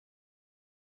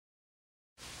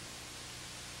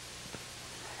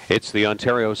It's the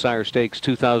Ontario Sire Stakes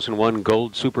 2001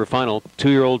 Gold Super Final.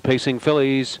 2-year-old pacing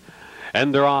fillies,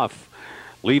 and they're off.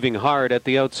 Leaving hard at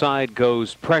the outside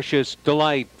goes Precious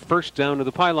Delight. First down to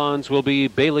the pylons will be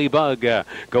Bailey Bug.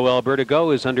 Go Alberta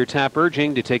Go is under tap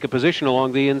urging to take a position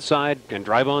along the inside and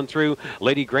drive on through.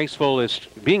 Lady Graceful is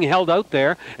being held out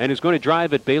there and is going to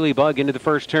drive at Bailey Bug into the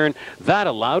first turn. That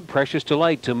allowed Precious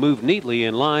Delight to move neatly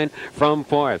in line from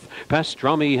fourth.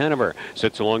 Pastrami Hanover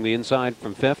sits along the inside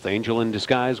from fifth. Angel in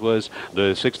Disguise was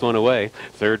the sixth one away.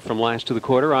 Third from last to the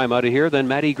quarter. I'm Out of Here. Then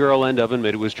Maddie Girl and Oven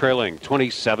Mid was trailing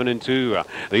 27-2.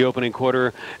 The opening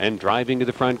quarter, and driving to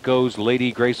the front goes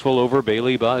Lady Graceful over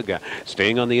Bailey Bug.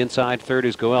 Staying on the inside, third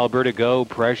is Go Alberta Go.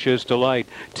 Precious Delight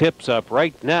tips up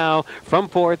right now from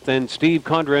fourth, and Steve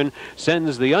Condren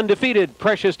sends the undefeated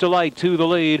Precious Delight to the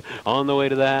lead on the way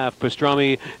to the half.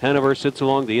 Pastrami Hanover sits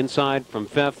along the inside from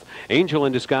fifth. Angel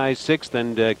in Disguise sixth,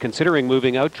 and considering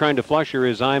moving out, trying to flush her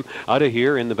is I'm Out of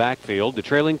Here in the backfield. The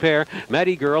trailing pair,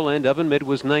 Maddie Girl and Oven Mid,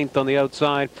 was ninth on the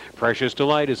outside. Precious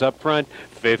Delight is up front.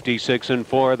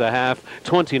 56-4 the half,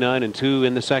 29-2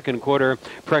 in the second quarter.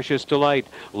 Precious Delight,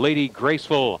 Lady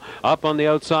Graceful up on the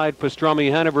outside.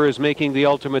 Pastrami Hanover is making the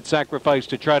ultimate sacrifice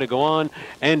to try to go on,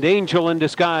 and Angel in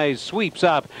Disguise sweeps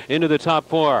up into the top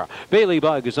four. Bailey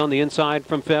Bug is on the inside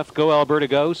from fifth. Go Alberta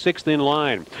Go, sixth in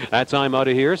line. That's I'm Out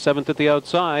of Here, seventh at the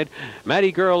outside.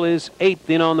 Maddie Girl is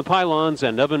eighth in on the pylons,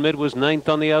 and Oven Mid was ninth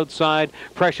on the outside.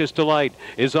 Precious Delight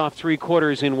is off three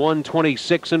quarters in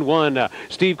 1:26-1.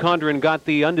 Steve Condren got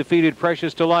the undefeated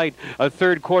Precious Delight, a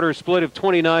third quarter split of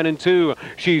 29-2.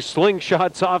 She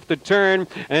slingshots off the turn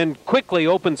and quickly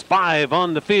opens 5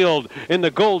 on the field in the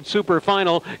Gold Super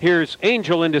Final. Here's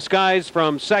Angel in Disguise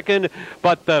from second,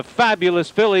 but the fabulous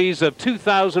fillies of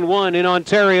 2001 in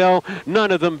Ontario,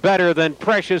 none of them better than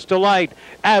Precious Delight.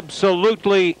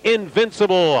 Absolutely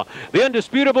invincible. The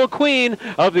undisputable queen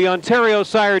of the Ontario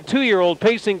sired 2-year-old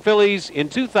pacing fillies in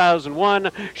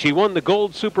 2001. She won the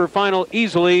Gold Super Final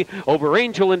easily over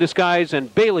Angel in Disguise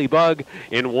and Bailey Bug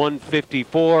in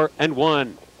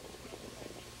 1:54-1.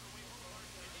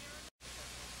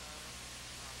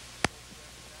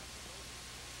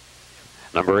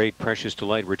 Number 8, Precious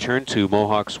Delight, returned to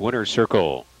Mohawk's winner's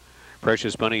circle.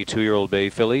 Precious Bunny, 2-year-old bay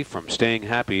filly from Staying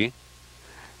Happy,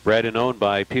 bred and owned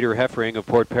by Peter Heffering of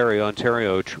Port Perry,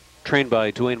 Ontario, trained by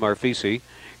Duane Marfisi,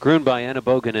 groomed by Anna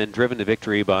Bogan, and driven to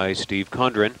victory by Steve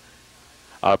Condren.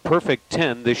 A perfect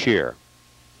 10 this year,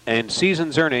 and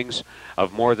season's earnings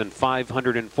of more than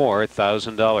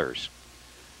 $504,000.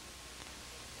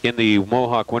 In the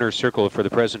Mohawk winner's circle for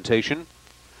the presentation,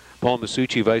 Paul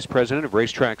Masucci, Vice President of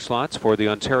Racetrack Slots for the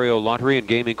Ontario Lottery and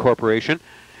Gaming Corporation,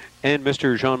 and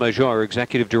Mr. Jean Major,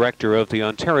 Executive Director of the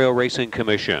Ontario Racing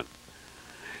Commission.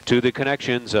 To the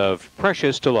connections of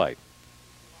Precious Delight.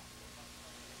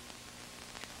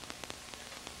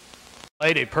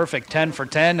 A perfect 10 for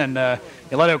 10, and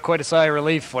you let out quite a sigh of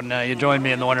relief when you joined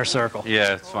me in the winner's circle.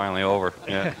 Yeah, it's finally over.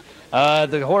 Yeah.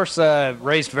 The horse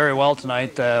raced very well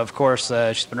tonight. Of course,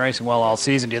 she's been racing well all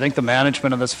season. Do you think the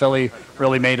management of this filly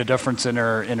really made a difference in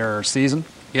her season?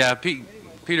 Yeah,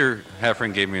 Peter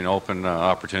Heffering gave me an open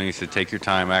opportunity to take your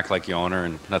time, act like you own her,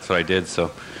 and that's what I did,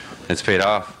 so it's paid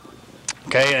off.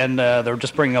 Okay, and they're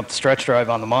just bringing up the stretch drive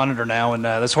on the monitor now, and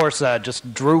this horse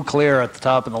just drew clear at the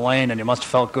top of the lane, and you must have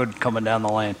felt good coming down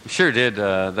the lane. Sure did.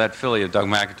 That filly of Doug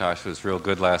McIntosh was real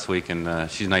good last week,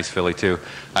 and she's a nice filly too.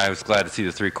 I was glad to see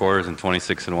the 3 quarters and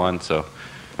 26-1, so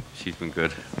she's been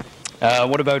good.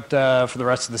 What about for the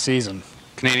rest of the season?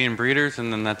 Canadian breeders,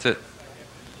 and then that's it.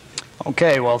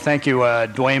 Okay, well, thank you,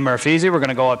 Duane Marfisi. We're going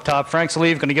to go up top. Frank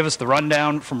Salive going to give us the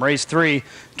rundown from race 3,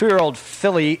 2-year-old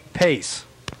filly Pace.